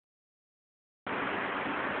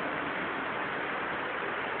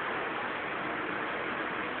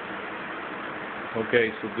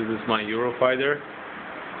Okay, so this is my Eurofighter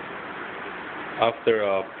after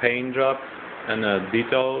a paint job and a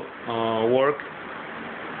detail work.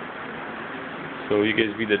 So you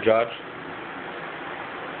guys be the judge.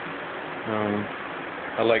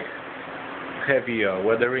 I like heavy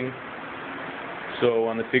weathering, so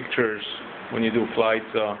on the pictures when you do flights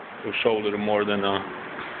it'll show a little more than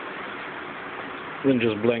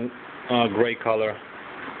just blank gray color.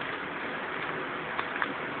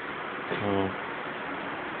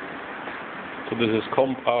 So this is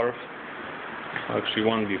COMPARF, actually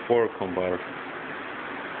one before COMPARF.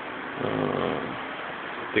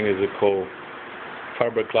 I think it's called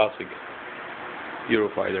Fiber Classic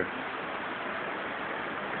Eurofighter.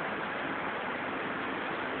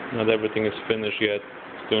 Not everything is finished yet,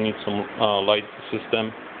 still need some light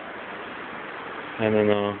system, and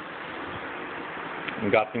then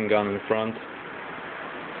Gatling gun in front,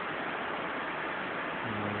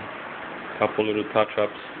 couple little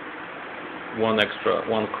touch-ups, one extra,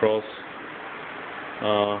 one cross,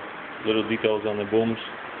 little details on the booms.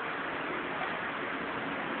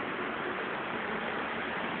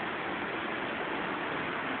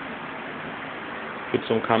 Put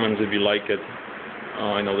some comments if you like it.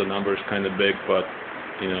 I know the number is kind of big, but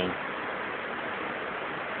you know,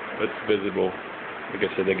 it's visible. Like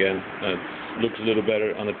I said again, it looks a little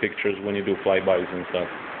better on the pictures when you do flybys and stuff.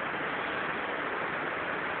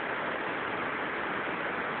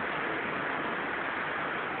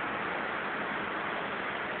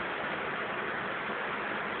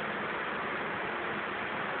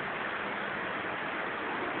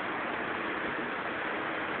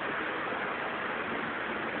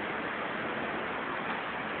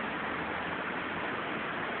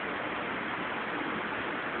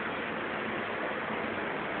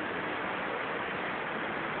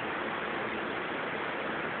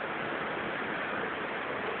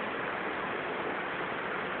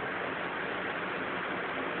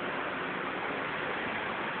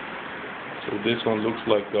 So this one looks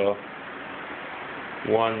like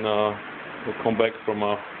one will come back from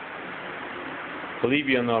a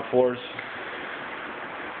Libyan force,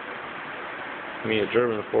 I mean a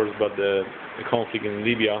German force, but the conflict in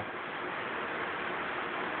Libya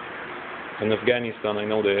and Afghanistan, I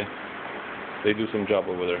know they do some job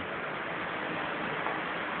over there.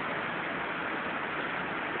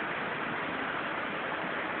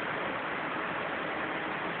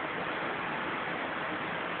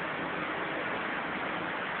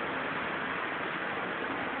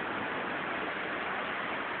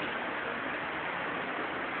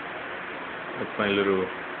 That's my little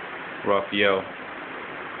Raphael.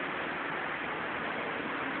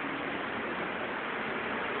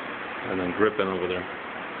 And then gripping over there.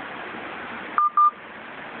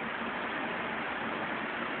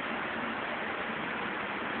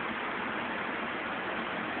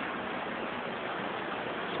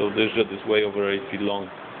 So this jet is way over 8 feet long.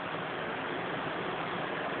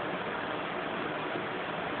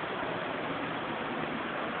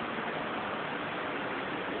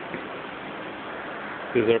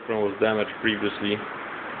 This airplane was damaged previously,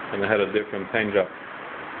 and I had a different paint job.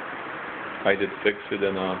 I did fix it,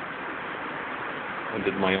 and I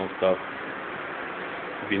did my own stuff.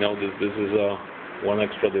 If you notice, this is one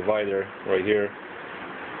extra divider right here.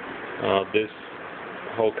 This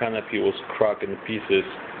whole canopy was cracked in pieces.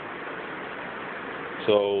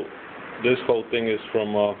 So this whole thing is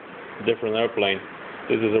from a different airplane.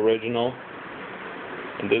 This is original,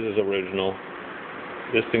 and this is original.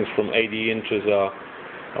 This thing's from 80 inches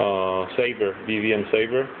Saber, BVM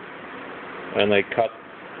Saber, and I cut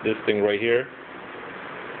this thing right here,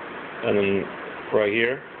 and then right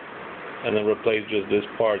here, and then replace just this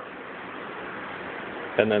part,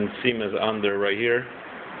 and then seam is under right here,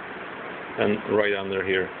 and right under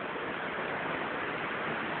here.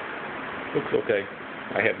 Looks okay.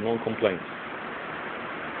 I have no complaints.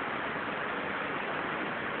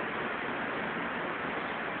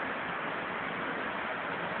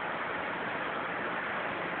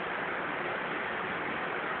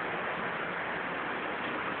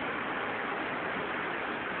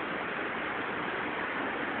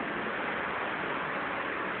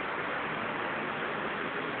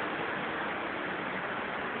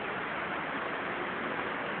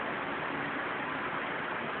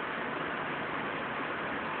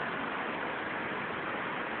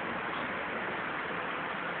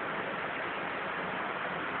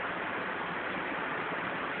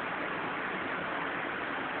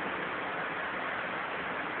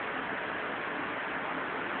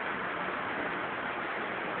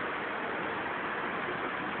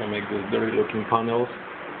 I make these dirty looking panels.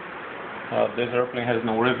 This airplane has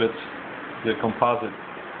no rivets, they're composite.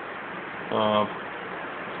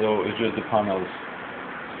 So it's just the panels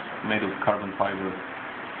made of carbon fiber,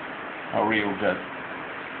 a real jet.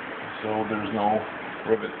 So there's no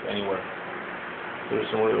rivets anywhere. There's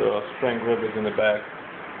some spring rivets in the back,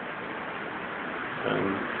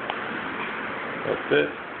 and that's it.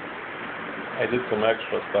 I did some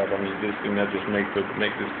extra stuff. I mean, this thing that just make this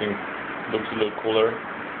thing looks a little cooler.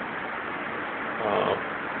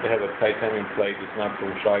 They have a titanium plate. It's not so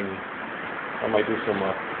shiny. I might do some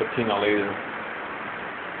patina later.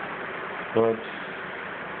 But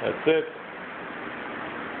that's it.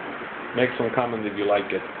 Make some comment if you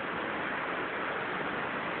like it.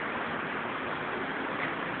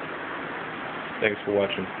 Thanks for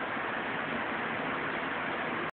watching.